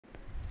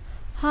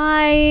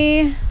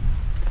Hi.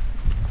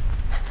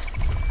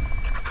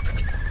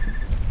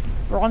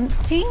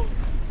 Bronte?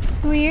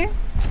 Who are you?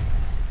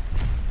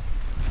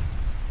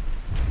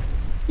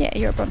 Yeah,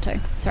 you're a Bronto.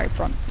 Sorry,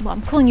 Well,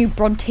 I'm calling you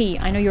Bronte.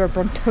 I know you're a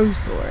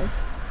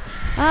Brontosaurus.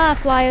 Ah,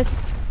 flyers.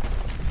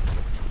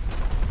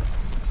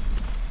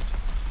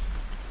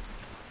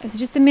 It's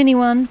just a mini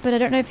one, but I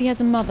don't know if he has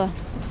a mother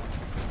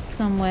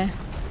somewhere.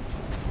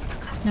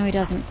 No, he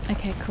doesn't.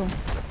 Okay, cool.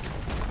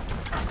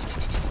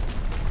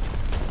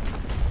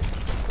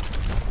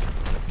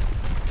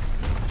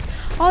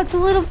 Oh, it's a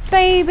little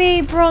baby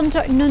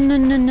Bronto. No, no,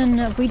 no, no,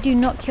 no. We do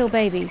not kill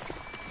babies.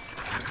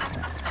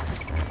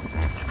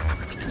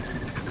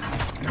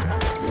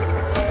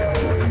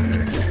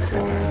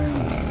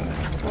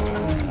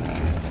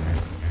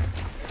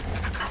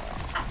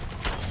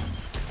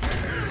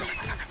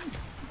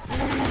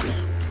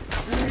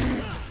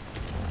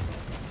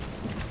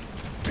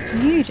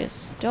 You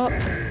just stop,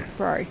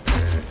 bro.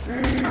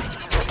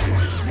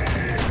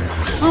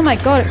 Oh my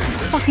god, it's a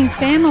fucking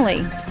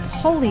family.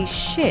 Holy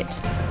shit.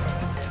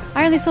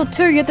 I only saw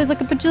 2, yet there's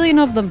like a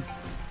bajillion of them.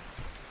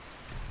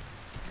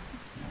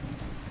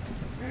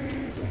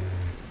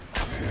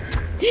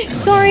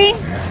 Sorry!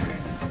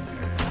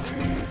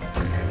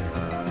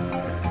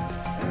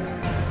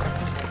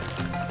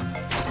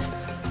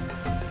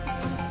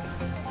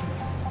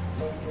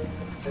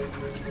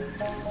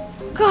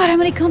 God, how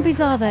many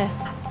compies are there?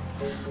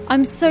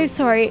 I'm so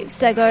sorry,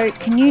 Stego.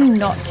 Can you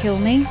not kill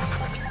me?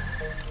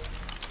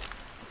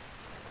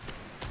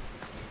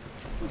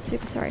 I'm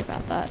super sorry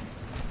about that.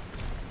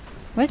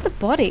 Where's the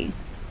body?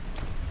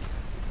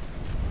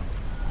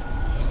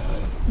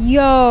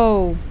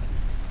 Yo!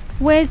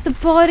 Where's the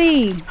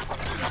body?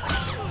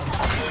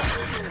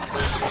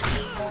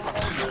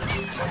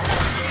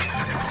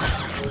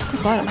 Oh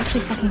god, I'm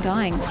actually fucking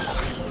dying.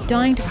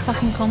 Dying to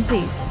fucking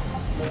compies.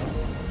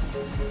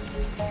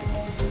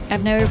 I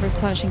have no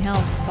replenishing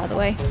health, by the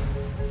way.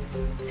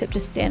 Except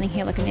just standing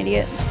here like an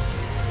idiot.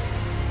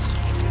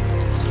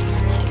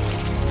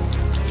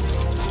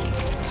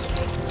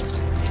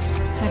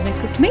 I have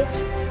no cooked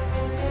meat.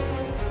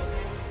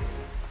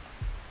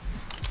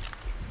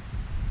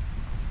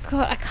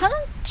 God, I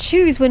can't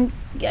choose when...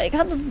 I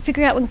can't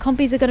figure out when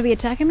compies are going to be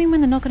attacking me and when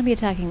they're not going to be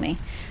attacking me.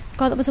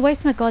 God, that was a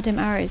waste of my goddamn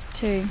arrows,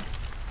 too.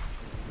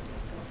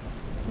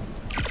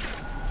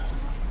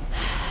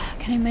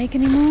 Can I make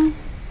any more?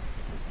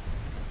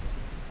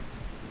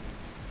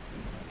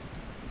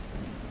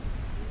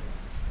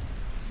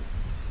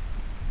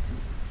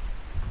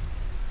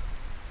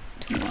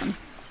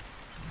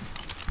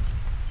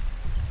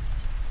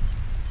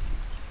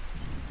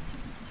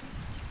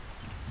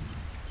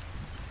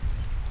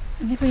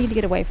 I think we need to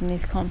get away from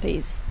these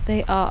compies.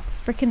 They are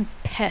frickin'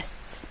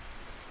 pests.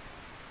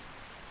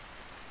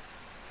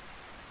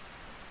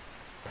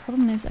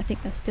 Problem is, I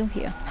think they're still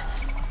here.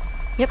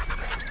 Yep.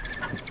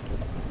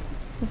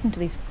 Listen to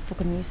these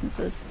fucking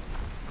nuisances.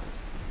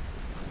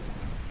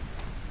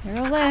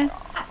 They're all there.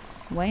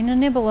 Waiting to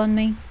nibble on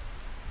me.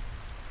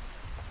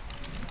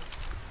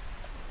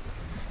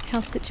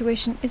 Health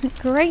situation isn't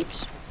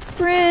great.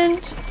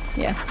 Sprint!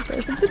 Yeah,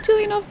 there's a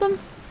bajillion of them.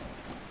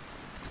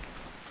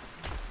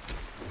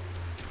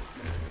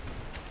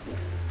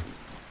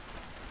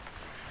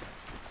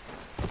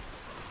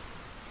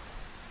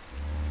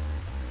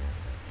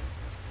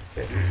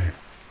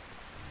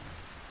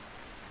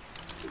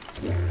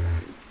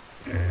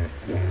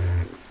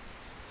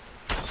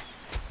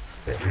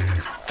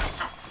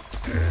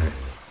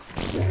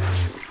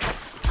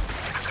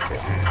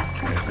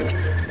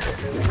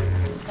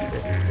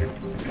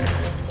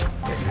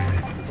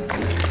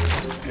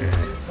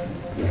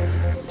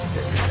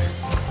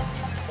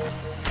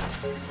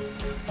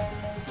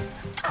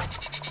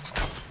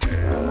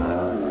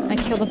 I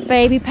killed a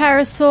baby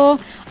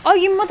parasaur. Oh,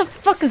 you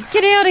motherfuckers,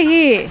 get out of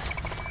here!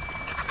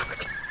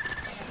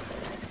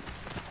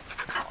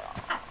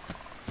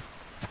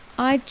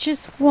 I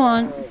just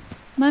want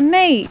my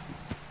mate.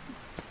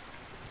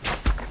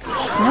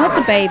 No, it's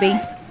a baby.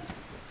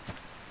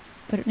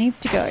 But it needs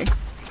to go.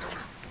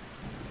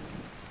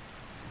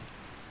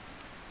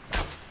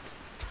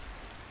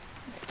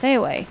 Stay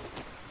away.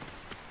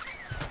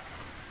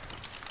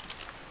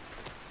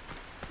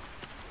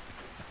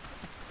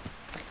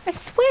 I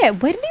swear,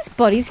 where do these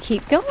bodies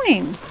keep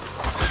going?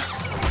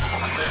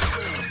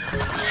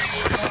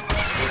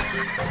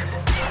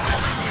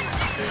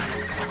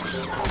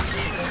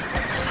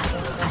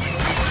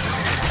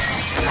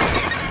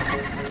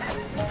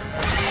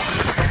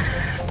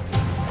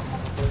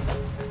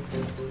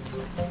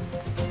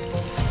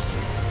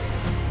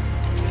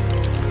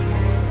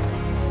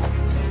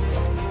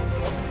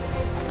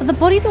 The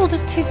bodies are all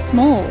just too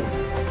small.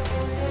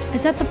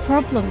 Is that the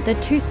problem?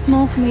 They're too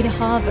small for me to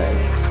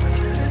harvest.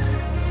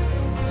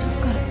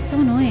 God, it's so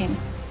annoying.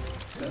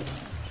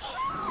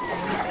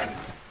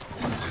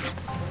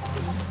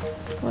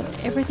 God,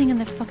 everything in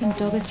the fucking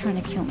dog is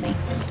trying to kill me.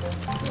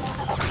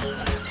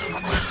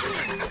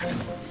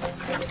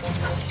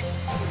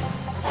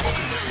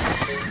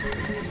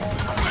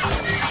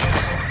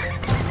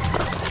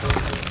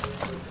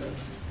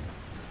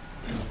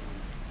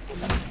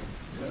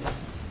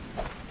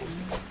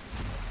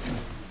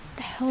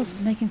 hell is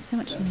making so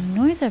much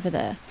noise over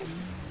there?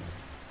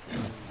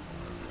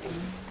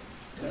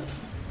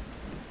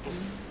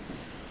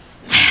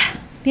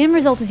 The end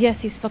result is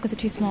yes, these fuckers are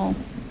too small.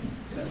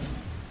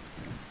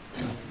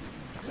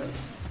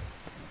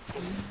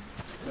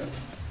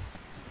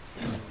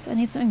 So I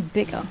need something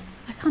bigger.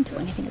 I can't do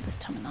anything at this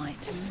time of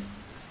night.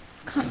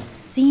 I can't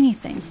see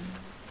anything.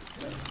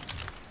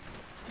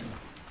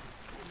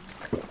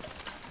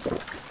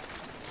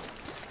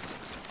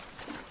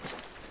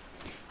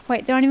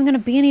 Wait, there aren't even going to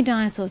be any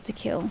dinosaurs to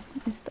kill.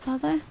 Are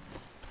there?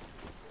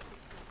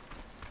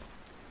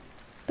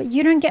 But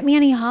you don't get me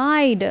any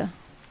hide.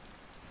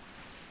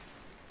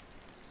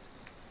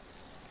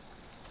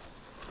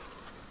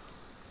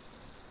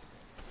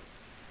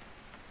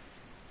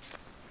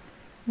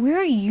 Where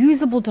are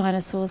usable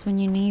dinosaurs when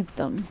you need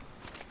them?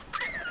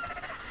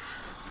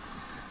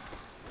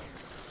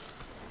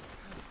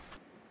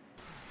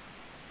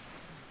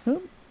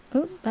 Oop,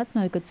 oop, that's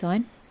not a good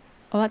sign.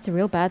 Oh, that's a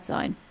real bad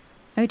sign.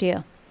 Oh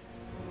dear.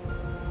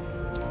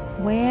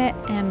 Where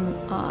am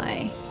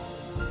I?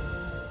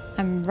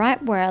 I'm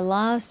right where I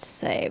last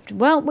saved.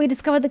 Well, we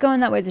discovered that going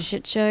that way is a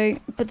shit show,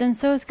 but then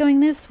so is going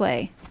this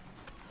way.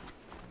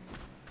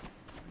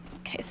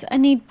 Okay, so I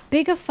need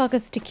bigger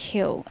fuckers to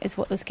kill, is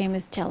what this game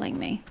is telling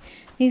me.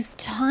 These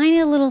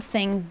tiny little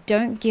things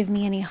don't give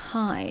me any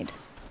hide.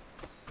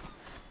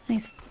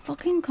 These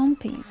fucking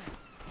compies.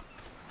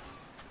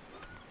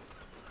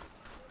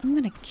 I'm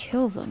gonna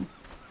kill them.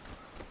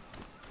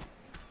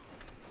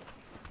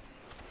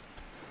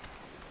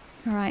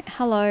 Alright,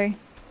 hello.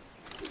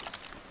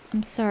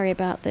 I'm sorry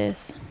about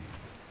this.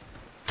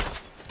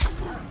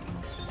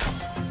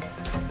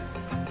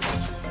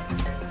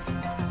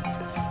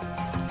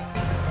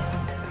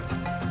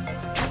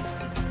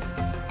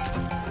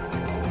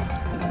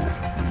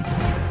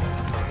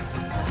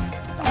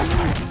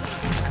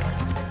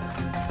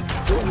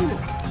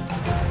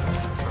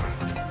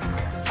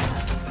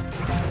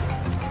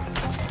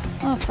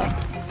 Oh, fuck.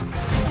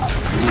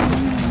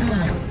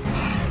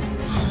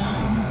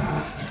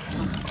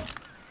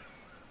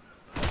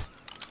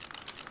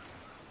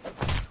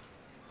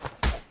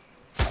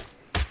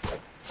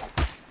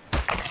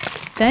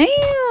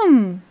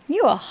 Damn!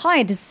 You are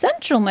high to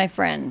central, my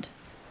friend.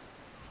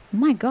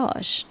 My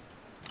gosh.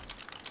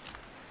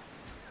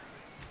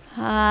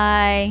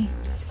 Hi.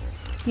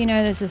 You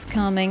know this is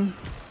coming.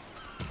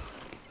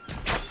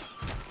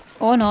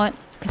 Or not,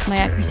 because my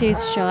accuracy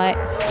is shite.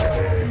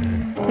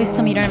 Please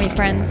tell me you don't have any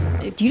friends.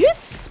 Do you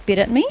just spit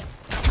at me?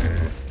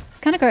 It's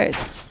kind of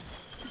gross.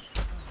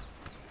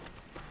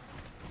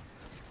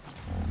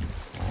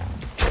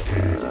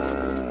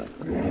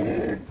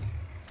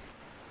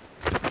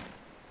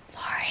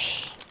 Sorry.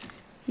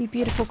 You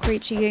beautiful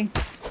creature, you.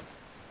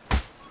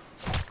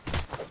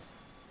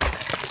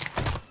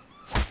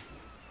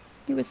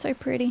 You were so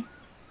pretty.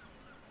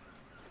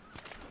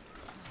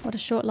 What a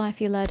short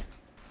life you led.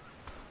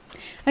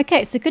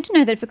 Okay, so good to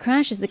know that if it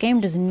crashes, the game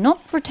does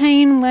not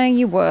retain where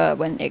you were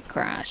when it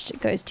crashed.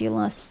 It goes to your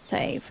last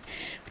save,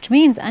 which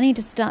means I need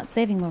to start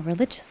saving more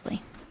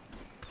religiously.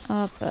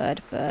 Oh,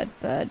 bird, bird,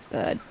 bird,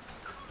 bird.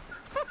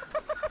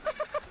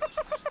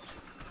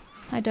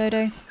 Hi,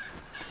 Dodo.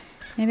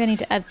 Maybe I need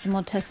to add some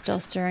more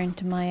testosterone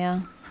to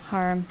my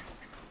harem.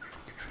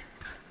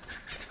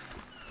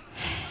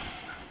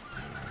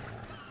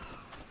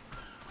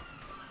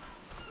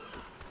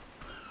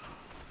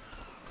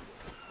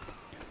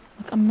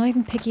 I'm not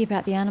even picky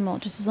about the animal,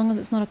 just as long as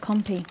it's not a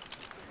compy.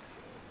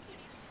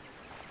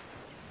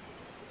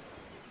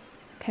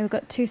 Okay, we've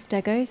got 2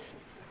 stegos.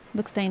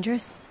 Looks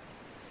dangerous.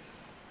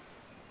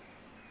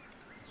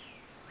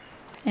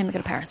 And we've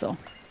got a parasaur.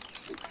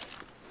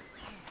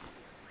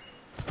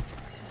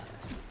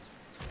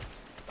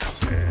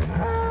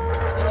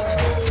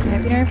 I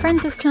hope you don't have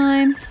friends this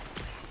time.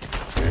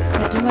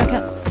 That didn't work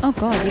out. Oh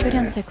god, you go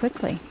down so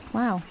quickly.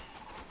 Wow.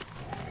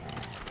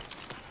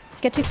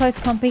 Get too close,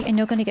 compy, and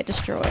you're going to get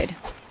destroyed.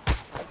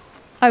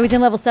 Oh, he's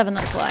in level 7,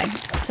 that's why.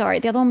 Sorry,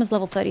 the other one was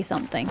level 30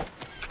 something.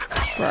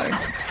 Bro.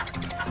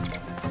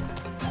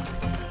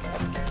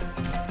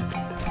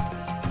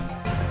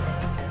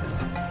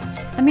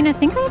 I mean, I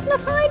think I have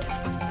enough hide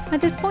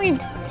at this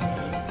point.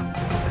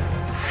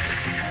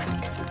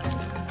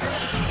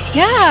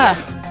 Yeah!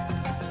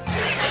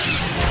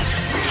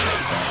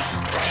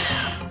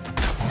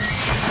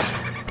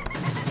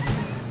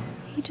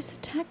 He just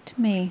attacked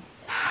me.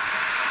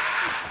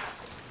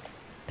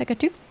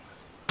 Pikachu.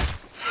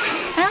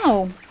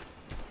 Ow!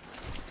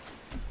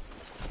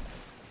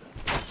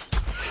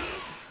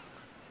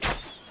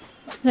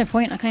 There's no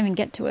point, I can't even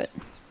get to it.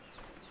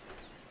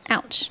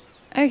 Ouch.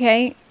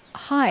 Okay,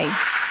 hi.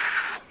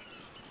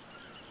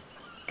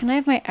 Can I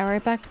have my arrow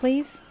back,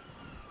 please?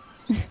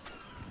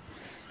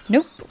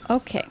 Nope.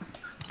 Okay.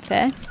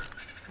 Fair.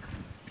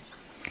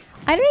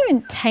 I don't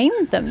even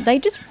tame them. They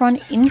just run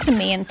into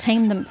me and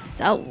tame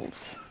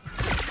themselves.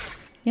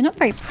 You're not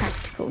very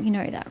practical, you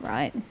know that,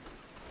 right?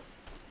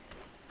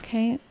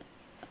 Okay.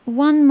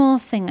 One more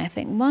thing, I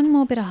think. One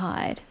more bit of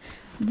hide.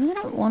 I really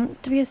don't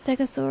want to be a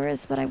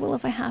stegosaurus, but I will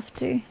if I have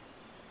to.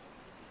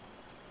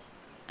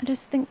 I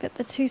just think that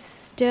they're too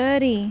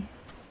sturdy,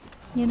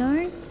 you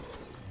know?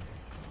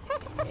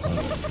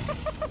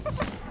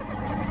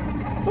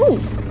 Ooh.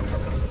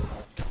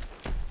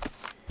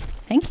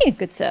 Thank you,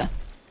 good sir.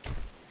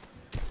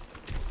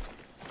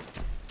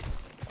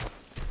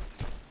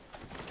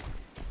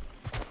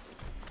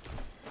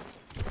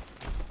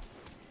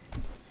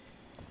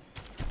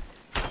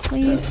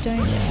 Please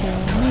don't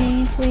kill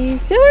me.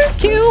 Please don't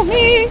kill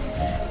me.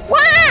 Wah!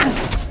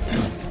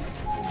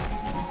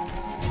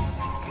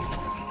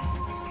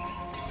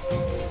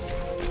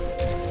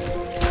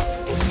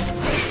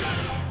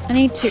 I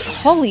need to...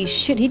 Holy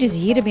shit, he just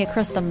yeeted me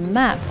across the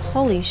map.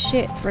 Holy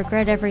shit,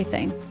 regret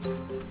everything.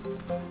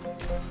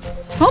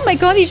 Oh my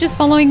god, he's just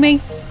following me.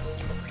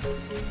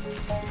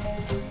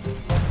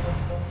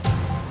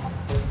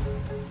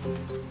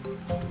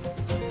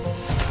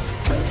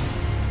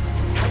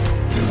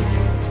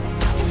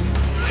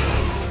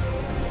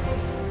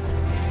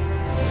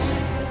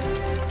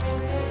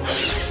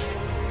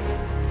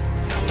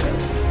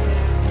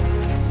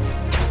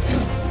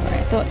 Sorry,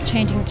 I thought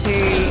changing to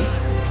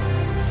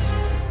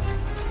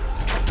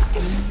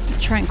the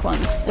trank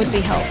ones would be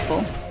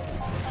helpful.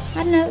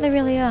 I don't know that they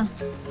really are.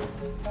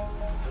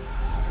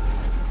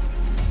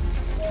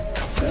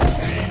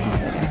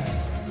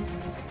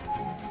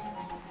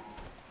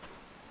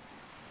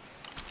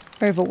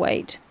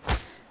 Overweight.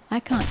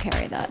 I can't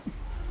carry that.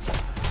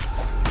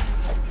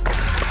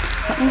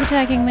 Something's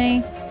attacking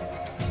me.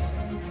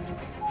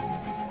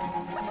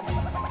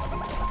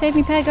 Save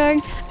me, Pego.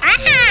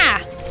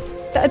 Ah!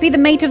 That would be the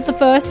mate of the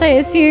first, I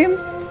assume.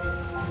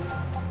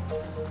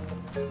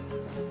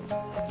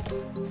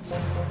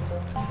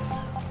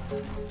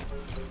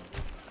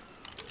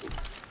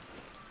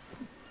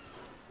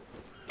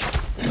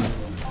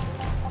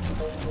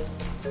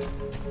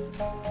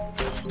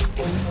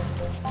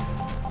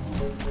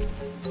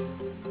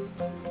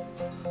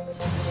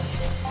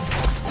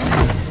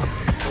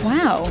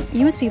 Wow,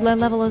 you must be low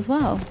level as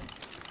well.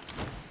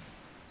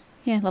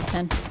 Yeah, level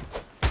 10.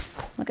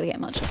 Not gonna get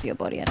much off your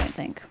body, I don't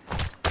think.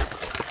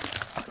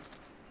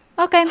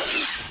 Okay.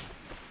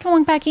 Come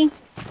on, Packy.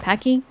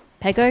 Packy.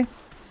 Pego.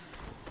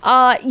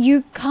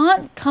 You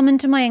can't come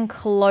into my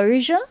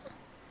enclosure.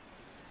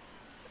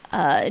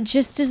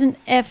 Just as an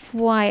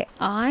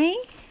FYI.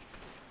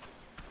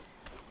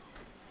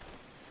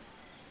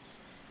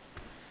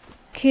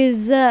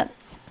 Cause,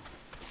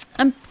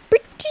 I'm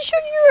pretty sure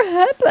you're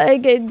hurt by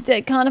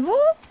a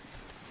carnivore.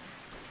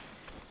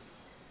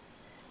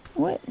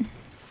 What?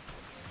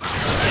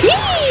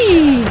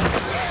 Eee!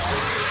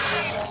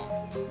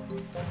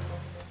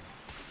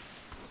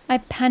 I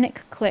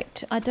panic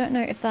clicked. I don't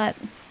know if that...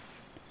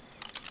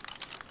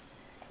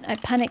 I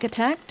panic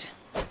attacked.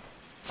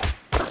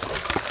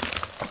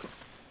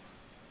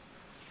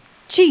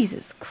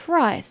 Jesus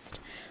Christ.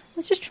 I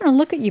was just trying to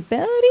look at you,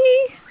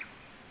 buddy.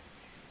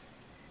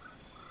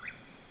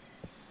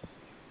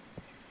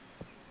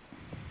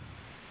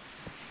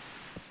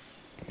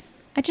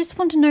 I just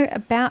want to know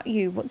about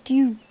you. What do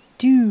you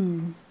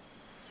do?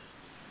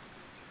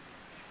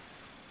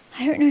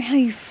 I don't know how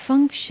you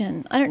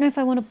function. I don't know if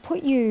I want to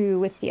put you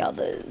with the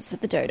others,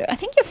 with the dodo. I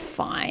think you're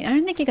fine. I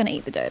don't think you're going to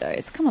eat the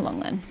dodos. Come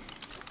along then.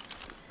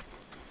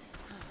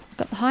 I've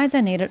got the hides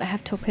I needed. I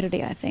have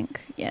torpidity, I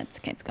think. Yeah, it's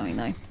okay. It's going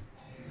though.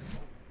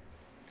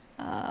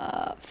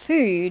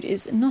 Food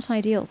is not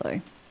ideal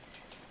though.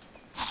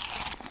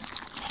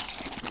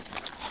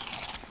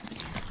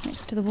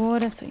 Next to the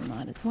water, so you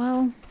might as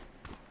well.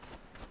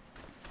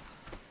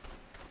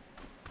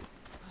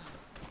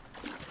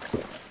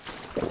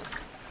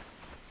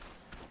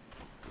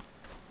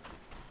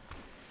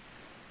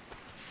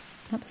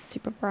 That was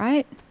super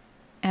bright.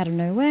 Out of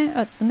nowhere.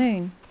 Oh, it's the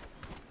moon.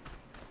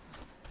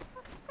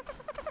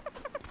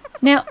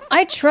 Now,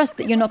 I trust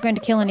that you're not going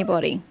to kill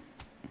anybody.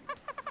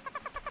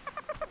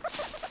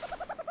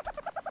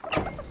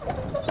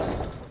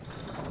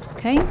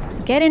 Okay,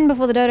 so get in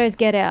before the dodos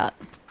get out.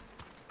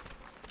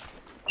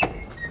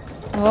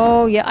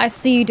 Oh, yeah, I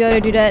see you, Dodo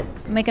Dudette,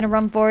 making a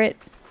run for it.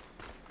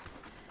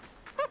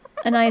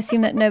 And I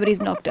assume that nobody's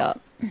knocked up.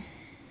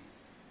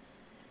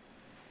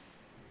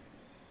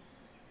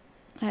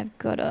 I've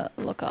got to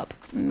look up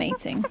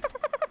mating.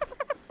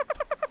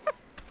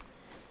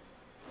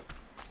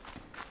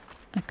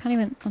 I can't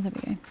even... Oh, there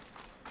we go.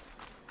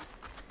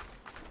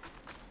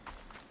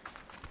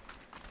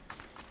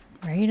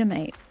 Ready to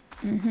mate.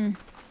 Mm-hmm.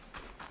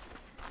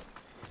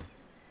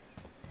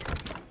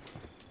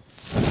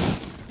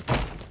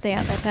 Stay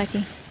out there,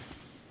 Packy.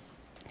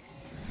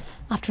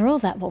 After all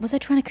that, what was I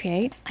trying to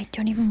create? I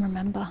don't even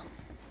remember.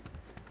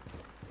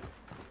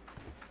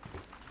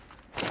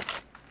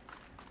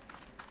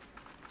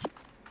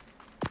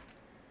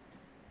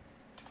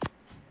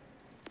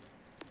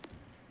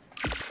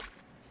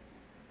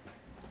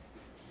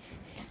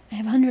 I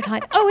have 100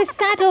 hide. Oh, a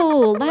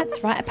saddle!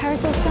 That's right, a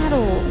parasol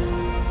saddle.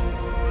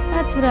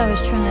 That's what I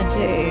was trying to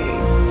do.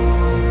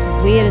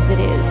 As weird as it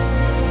is.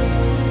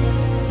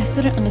 I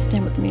still don't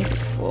understand what the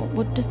music's for.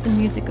 What does the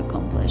music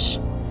accomplish?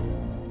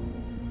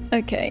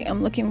 Okay,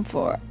 I'm looking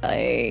for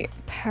a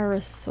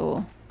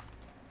parasol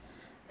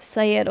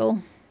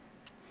saddle.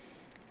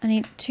 I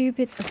need 2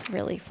 bits of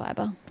really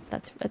fiber.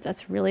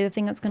 That's really the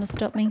thing that's going to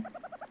stop me.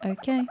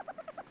 Okay.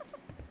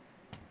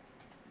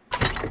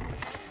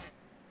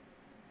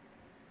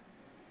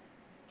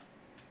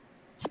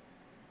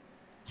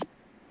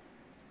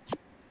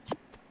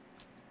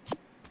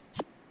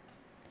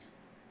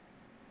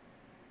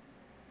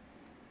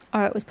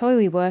 Oh, it was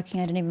probably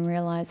working. I didn't even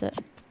realize it.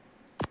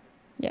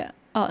 Yeah.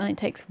 Oh, it only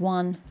takes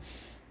 1.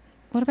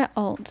 What about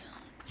Alt?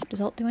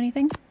 Does Alt do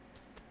anything?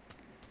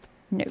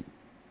 No.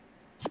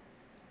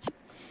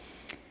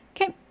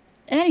 Okay.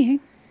 Anywho.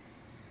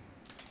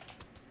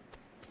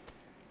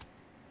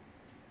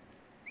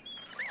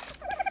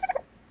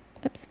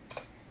 Oops.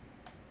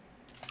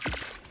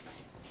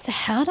 So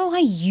how do I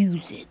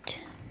use it?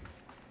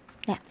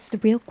 That's the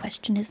real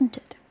question, isn't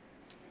it?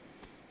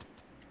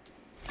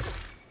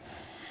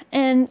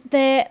 And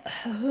they're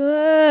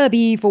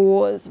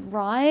herbivores,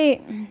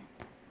 right?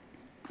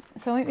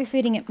 So I won't be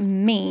feeding it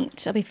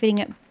meat. I'll be feeding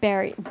it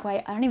berry.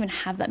 Wait, I don't even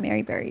have that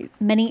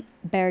many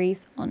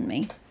berries on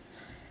me.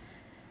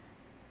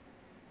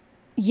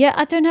 Yeah,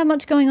 I don't have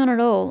much going on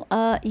at all.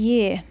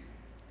 Yeah.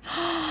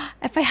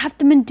 If I have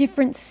them in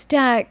different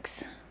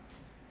stacks.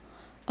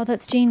 Oh,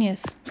 that's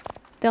genius.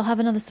 They'll have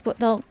another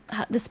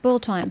the spoil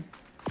time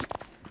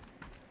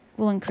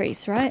will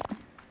increase, right?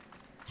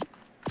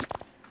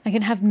 I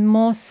can have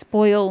more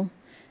spoil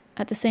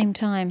at the same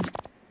time.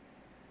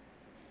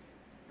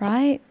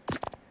 Right?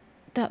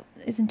 That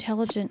is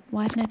intelligent.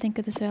 Why didn't I think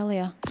of this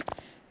earlier?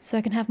 So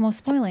I can have more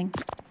spoiling.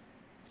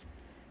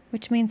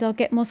 Which means I'll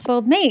get more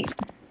spoiled meat.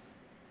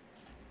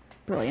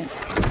 Brilliant.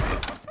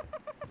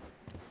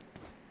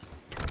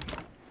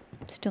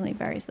 Still need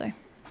berries though.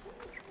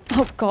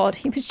 Oh god,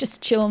 he was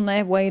just chilling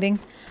there waiting.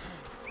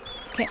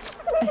 Okay,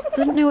 I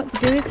still don't know what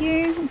to do with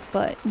you,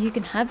 but you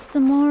can have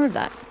some more of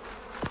that.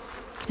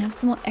 You can have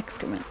some more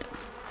excrement.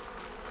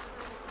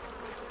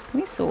 Can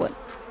we sort?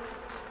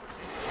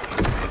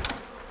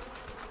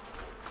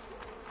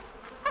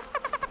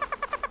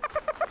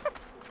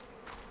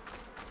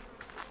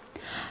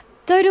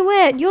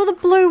 Dodoette, you're the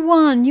blue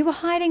one. You were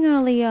hiding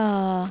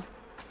earlier.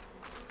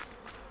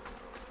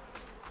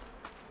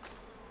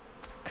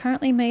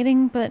 Currently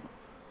mating, but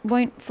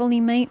won't fully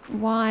mate.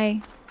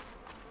 Why?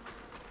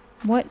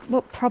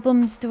 What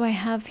problems do I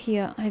have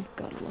here? I've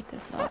got to look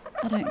this up.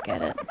 I don't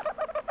get it.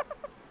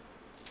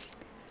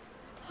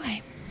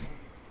 Okay.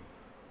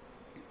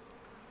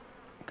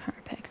 Can't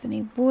repair because I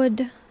need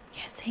wood.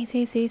 Yes,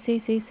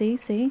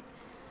 see.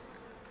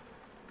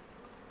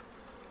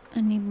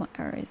 I need more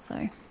arrows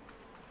though.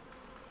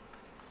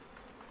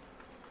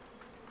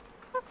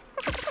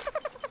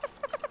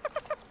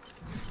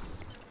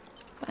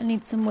 I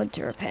need some wood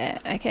to repair.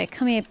 Okay,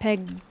 come here,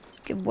 Peg.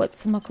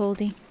 What's my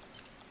caldy?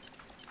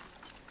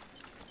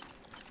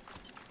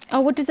 Oh,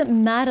 what does it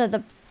matter?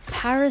 The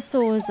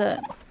parasaurs are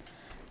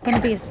going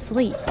to be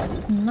asleep because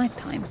it's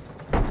nighttime.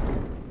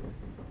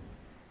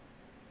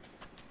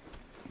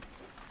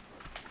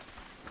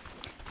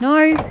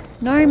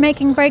 No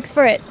making breaks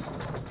for it.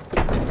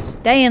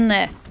 Stay in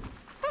there.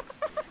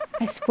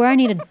 I swear I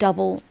need a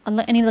double. I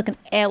need like an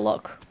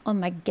airlock on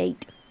my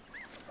gate.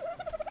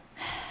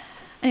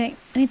 Anyway,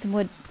 I need some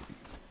wood.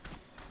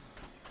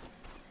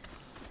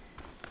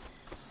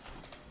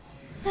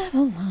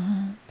 Level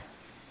up.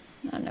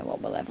 I don't know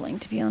what we're leveling,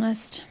 to be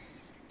honest.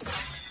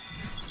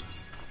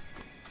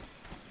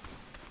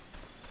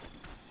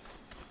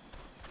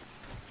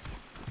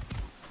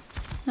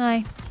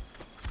 Hi.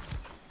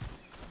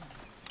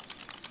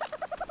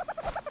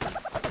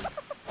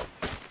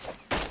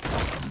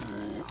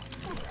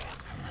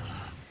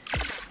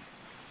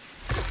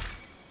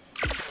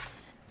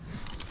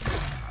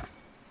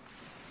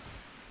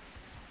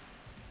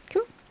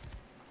 Cool.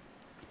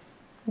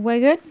 We're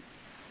good.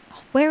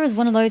 Where was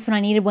one of those when I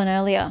needed one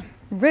earlier?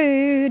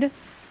 Rude.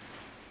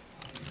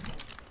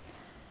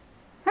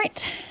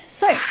 Right,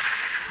 so.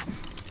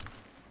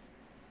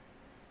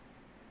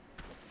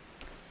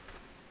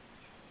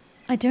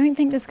 I don't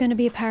think there's going to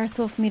be a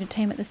parasaur for me to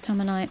tame at this time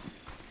of night.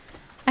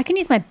 I can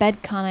use my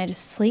bed, can't I, to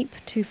sleep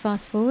to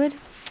fast forward?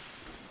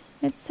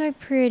 It's so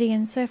pretty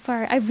and so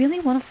far. I really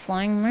want a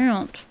flying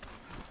mount.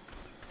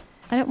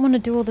 I don't want to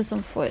do all this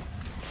on foot.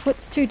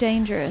 Foot's too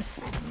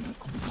dangerous.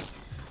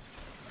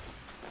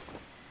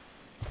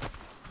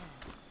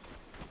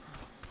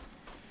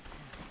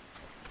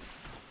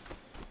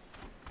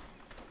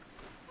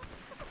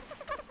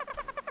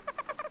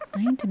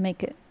 I need to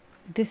make it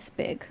this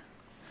big.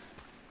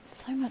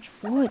 So much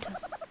wood.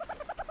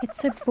 It's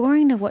so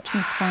boring to watch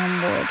me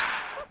farm wood.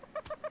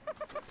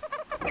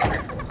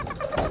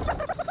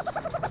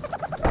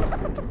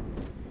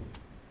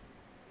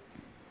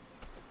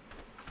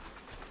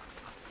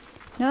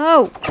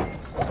 No!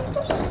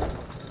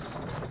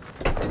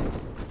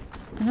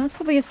 I know it's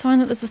probably a sign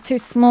that this is too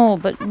small,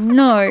 but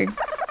no.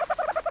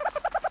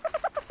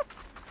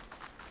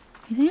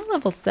 He's only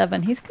level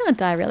 7. He's gonna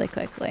die really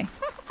quickly.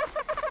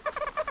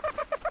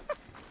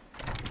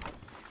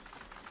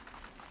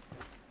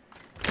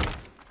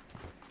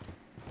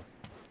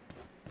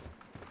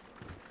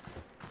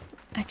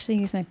 Actually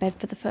use my bed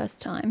for the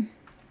first time.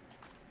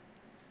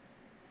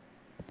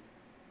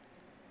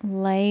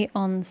 Lay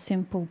on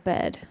simple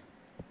bed.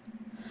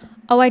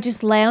 Oh, I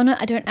just lay on it?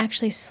 I don't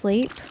actually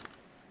sleep?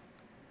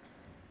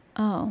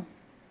 Oh,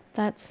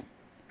 that's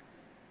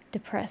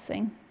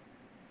depressing.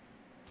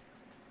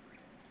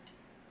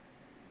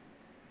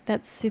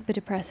 That's super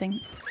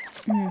depressing.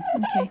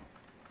 Okay.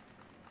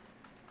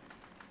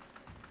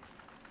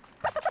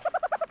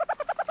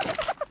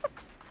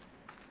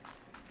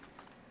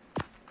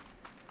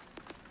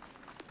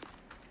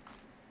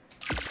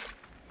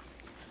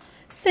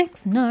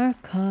 Sex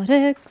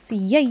narcotics,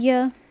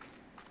 yeah.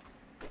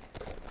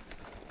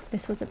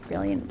 This was a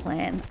brilliant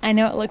plan. I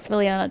know it looks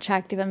really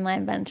unattractive in my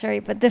inventory,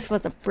 but this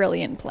was a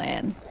brilliant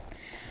plan.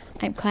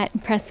 I'm quite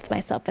impressed with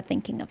myself for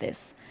thinking of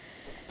this.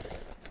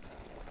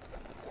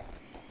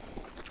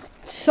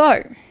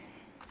 So,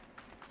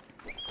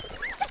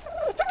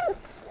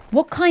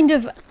 what kind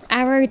of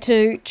arrow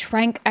to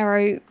trank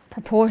arrow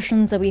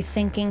proportions are we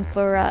thinking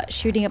for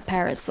shooting a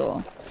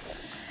parasaur?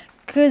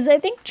 Because I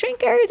think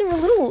trank arrows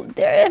are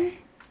they're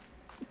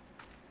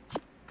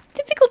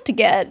difficult to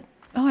get.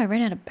 Oh, I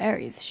ran out of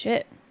berries,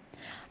 shit.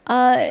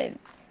 They're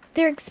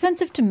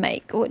expensive to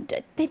make, or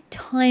they're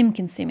time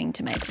consuming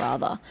to make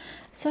rather.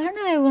 So I don't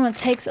really want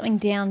to take something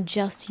down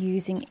just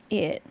using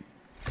it.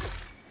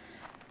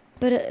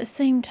 But at the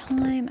same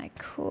time, I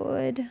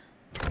could.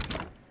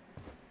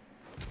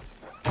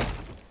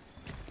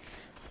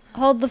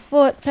 Hold the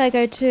fort,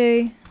 Pego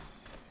 2.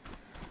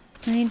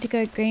 I need to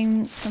go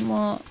green some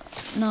more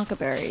narco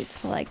berries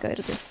while I go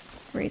to this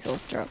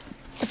resource drop.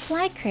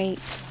 Supply crate.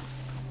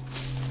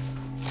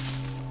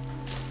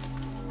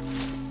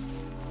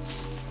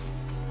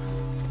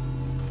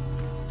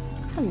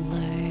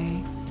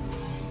 Hello.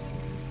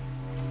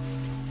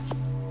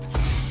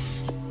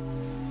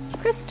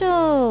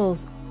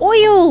 Crystals!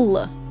 Oil!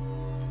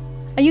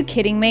 Are you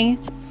kidding me?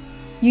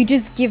 You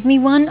just give me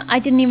one? I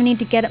didn't even need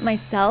to get it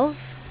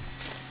myself?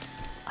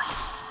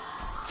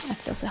 I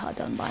feel so hard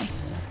done by.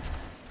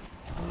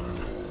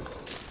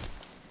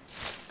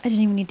 I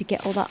didn't even need to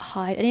get all that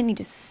hide. I didn't need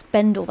to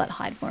spend all that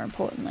hide, more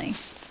importantly.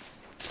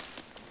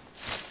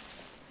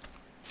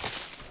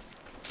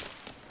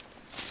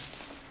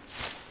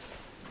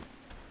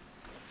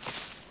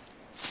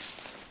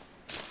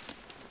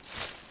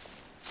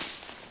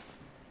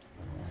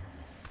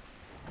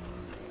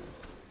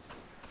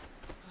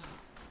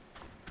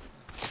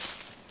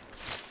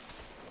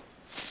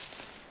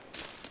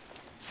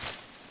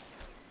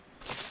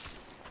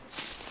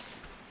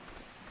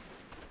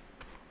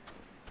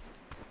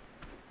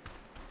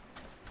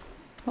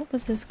 What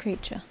was this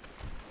creature?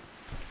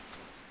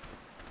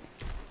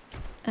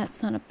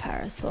 That's not a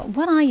parasaur.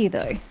 What are you,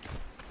 though?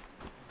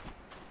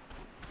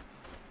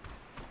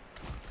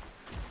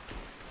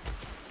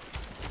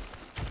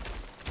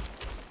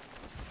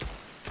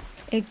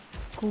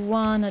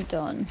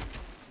 Iguanodon.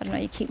 I don't know,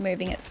 you keep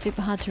moving. It's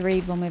super hard to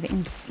read while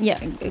moving. Yeah,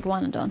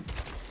 Iguanodon.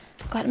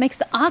 God, it makes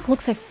the ARK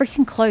look so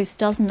freaking close,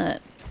 doesn't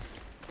it?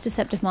 It's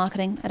deceptive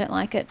marketing. I don't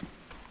like it.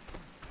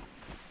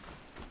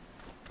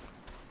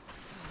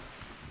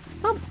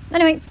 Well,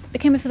 anyway, I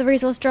came in for the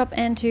resource drop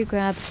and to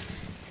grab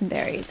some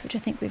berries, which I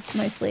think we've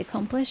mostly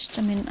accomplished.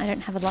 I mean, I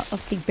don't have a lot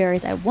of the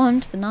berries I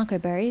want, the narco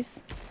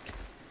berries.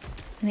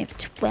 I only have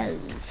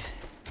 12.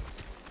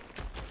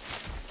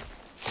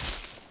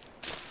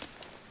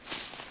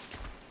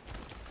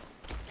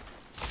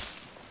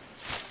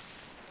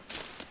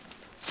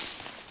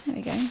 There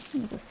we go.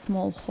 That was a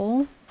small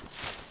haul.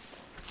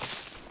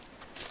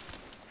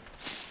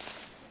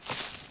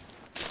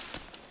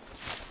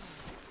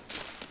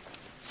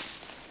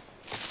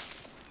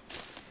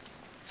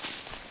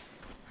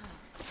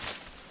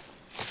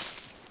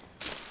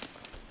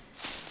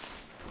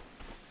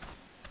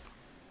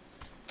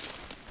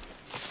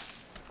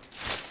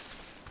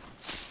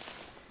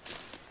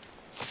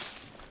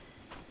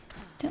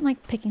 Don't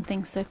like picking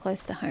things so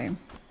close to home.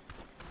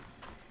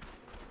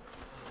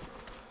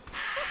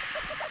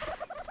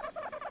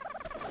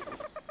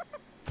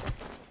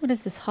 What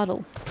is this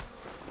huddle?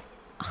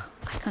 Ugh,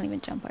 I can't even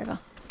jump over.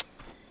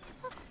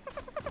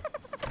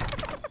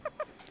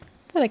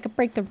 Thought I could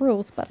break the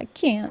rules, but I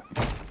can't.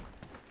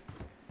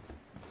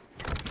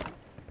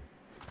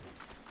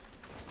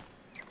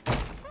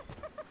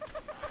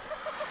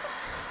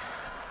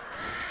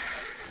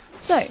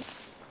 So,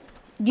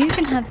 you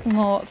can have some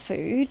more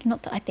food.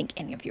 Not that I think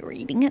any of you are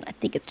eating it. I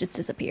think it's just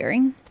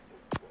disappearing.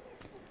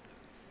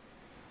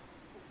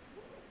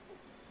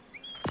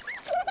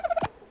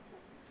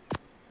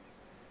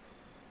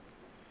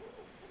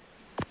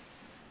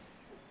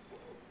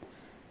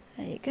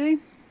 There you go.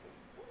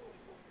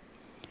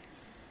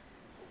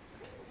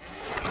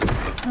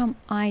 How am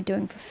I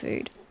doing for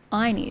food?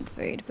 I need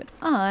food, but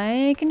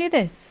I can do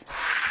this.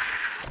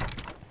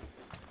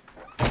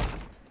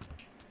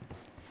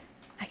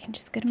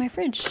 Just go to my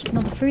fridge.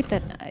 Not the fruit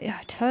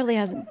that totally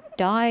hasn't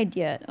died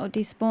yet or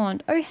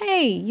despawned. Oh,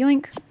 hey!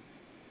 Yoink.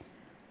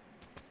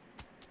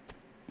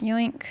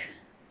 Yoink.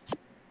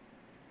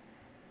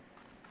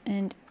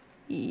 And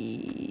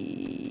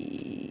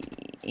E.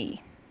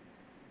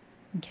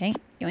 Okay,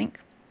 yoink.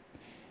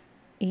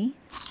 E.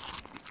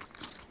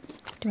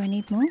 Do I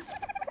need more?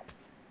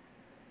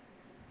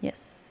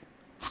 Yes.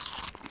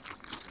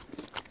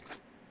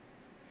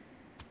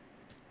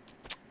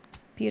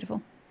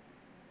 Beautiful.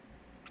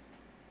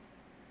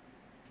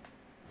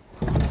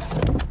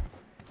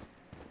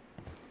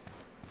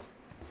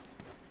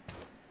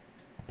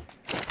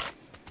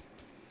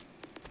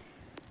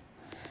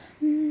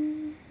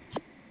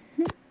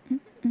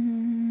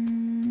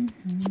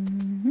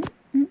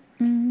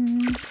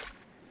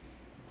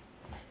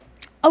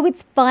 Oh,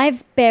 it's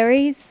 5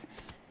 berries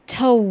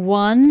to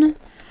 1?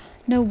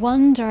 No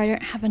wonder I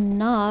don't have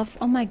enough.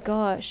 Oh my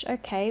gosh.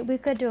 Okay,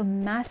 we've got to do a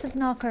massive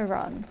narco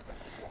run.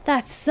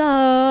 That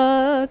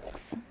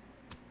sucks.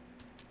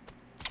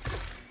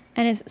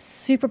 And it's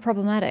super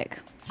problematic.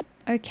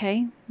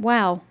 Okay,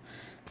 wow.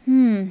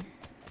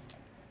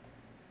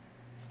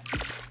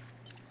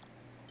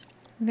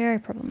 Very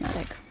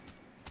problematic.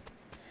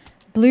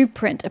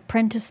 Blueprint,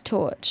 apprentice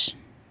torch.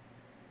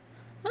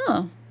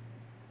 Oh.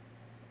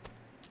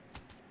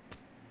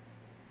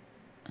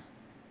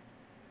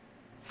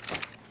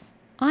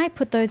 I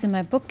put those in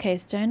my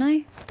bookcase, don't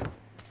I?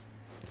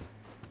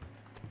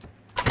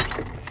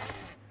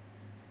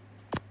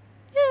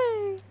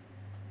 Yay!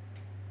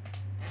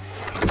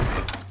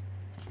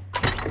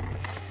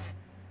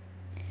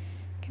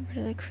 Get rid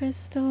of the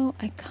crystal.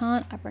 I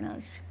can't. I've run out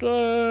of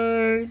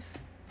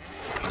space.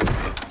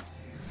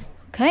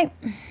 Okay.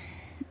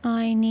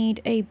 I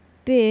need a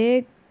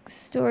big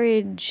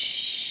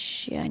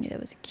storage. Yeah, I knew there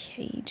was a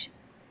cage.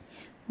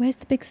 Where's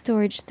the big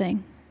storage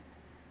thing?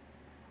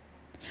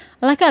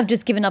 I like how I've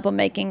just given up on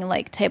making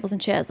like tables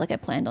and chairs like I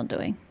planned on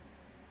doing.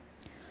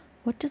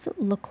 What does it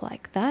look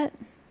like? That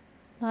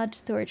large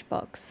storage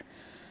box.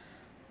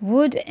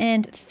 Wood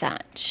and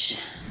thatch.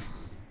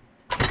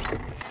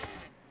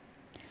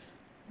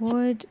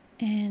 Wood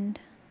and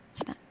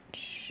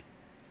thatch.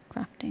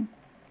 Crafting.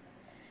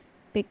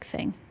 Big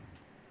thing.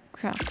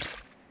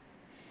 Craft.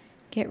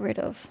 Get rid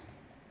of.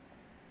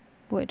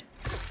 Wood.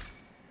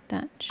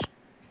 Thatch.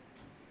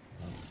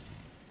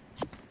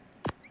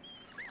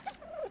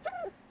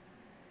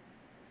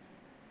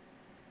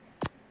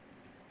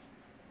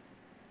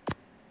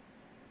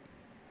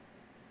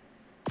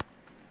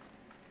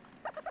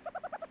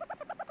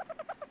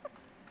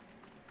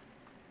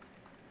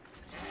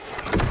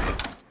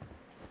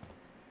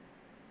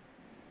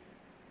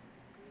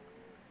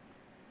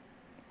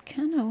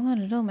 Kinda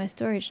wanted all my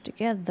storage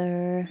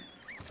together.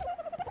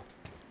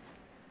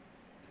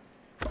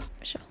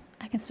 Sure,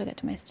 I can still get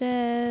to my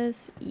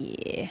stairs.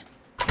 Yeah.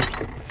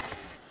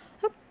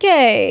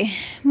 Okay,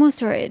 more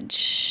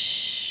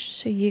storage.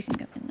 So you can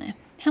go in there.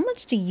 How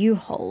much do you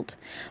hold?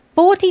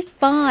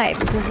 45.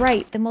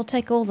 Great, then we'll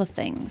take all the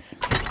things.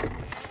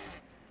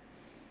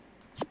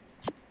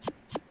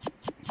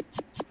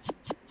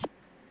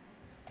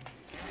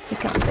 We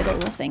can't fit all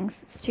the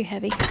things. It's too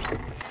heavy.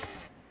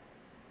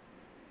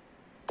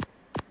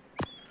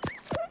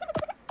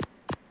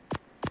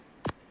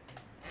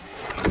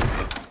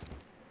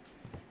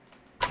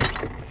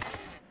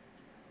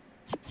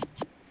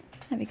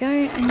 There we go,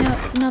 and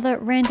now it's another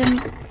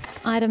random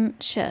item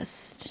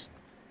chest.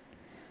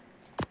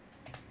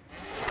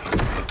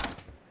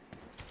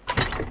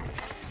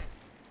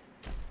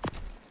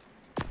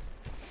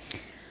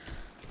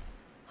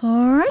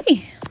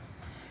 Alrighty.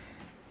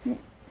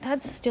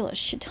 That's still a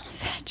shit ton of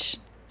thatch.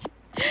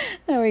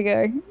 There we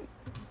go.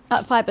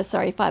 Fibers,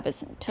 sorry,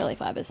 fibers. Totally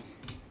fibers.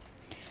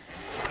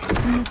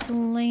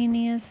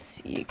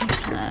 Miscellaneous, you can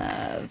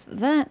have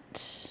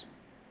that.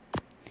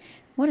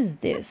 What is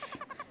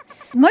this?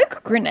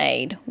 Smoke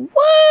grenade.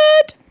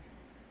 What?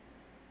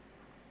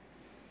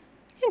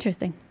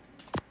 Interesting.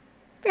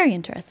 Very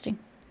interesting.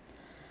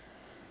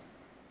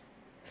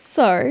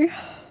 So,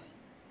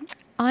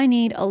 I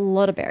need a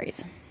lot of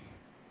berries.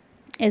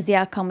 Is the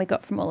outcome we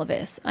got from all of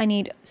this. I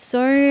need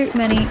so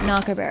many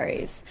narco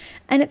berries.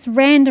 And it's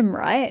random,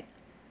 right?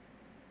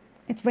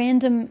 It's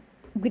random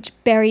which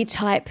berry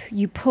type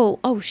you pull.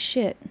 Oh,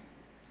 shit.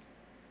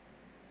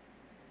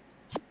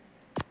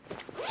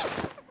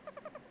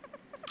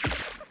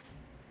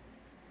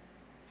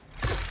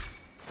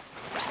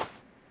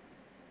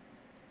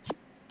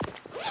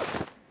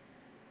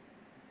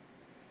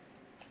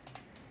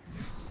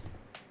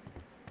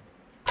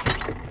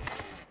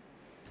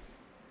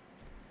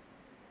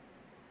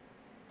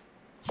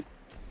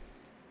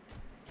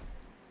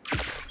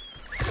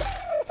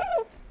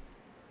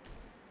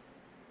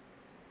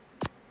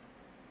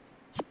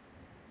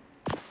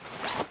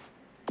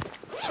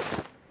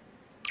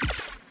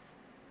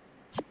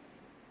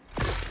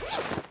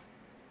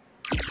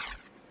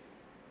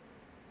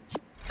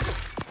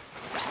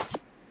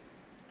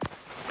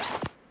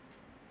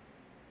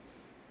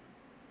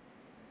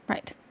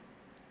 Right.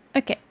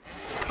 Okay.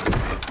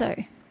 So,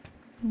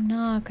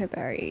 narco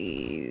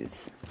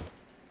berries.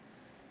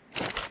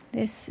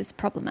 This is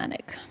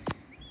problematic.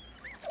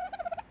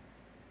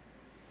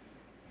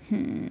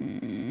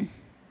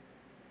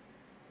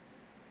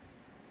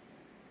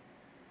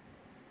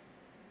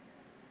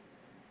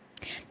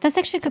 That's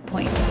actually a good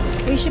point.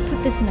 We should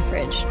put this in the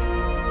fridge.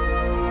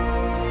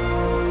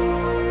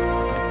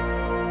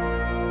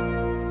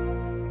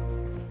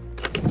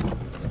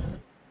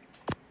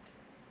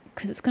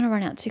 because it's going to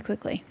run out too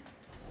quickly.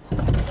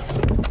 Where's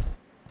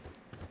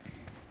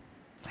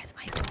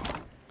my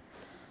door?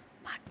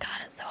 My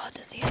God, it's so hard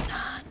to see at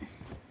night.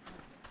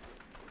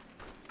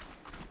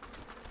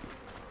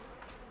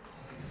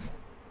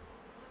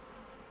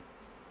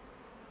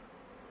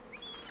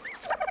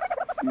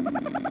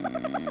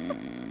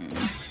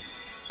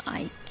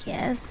 I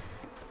guess.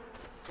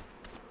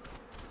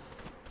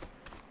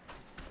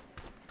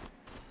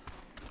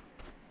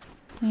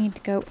 I need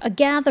to go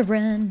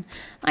a-gathering.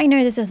 I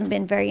know this hasn't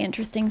been a very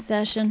interesting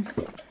session.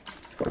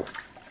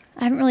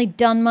 I haven't really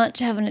done much,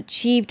 haven't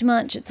achieved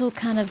much. It's all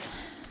kind of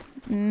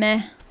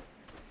meh.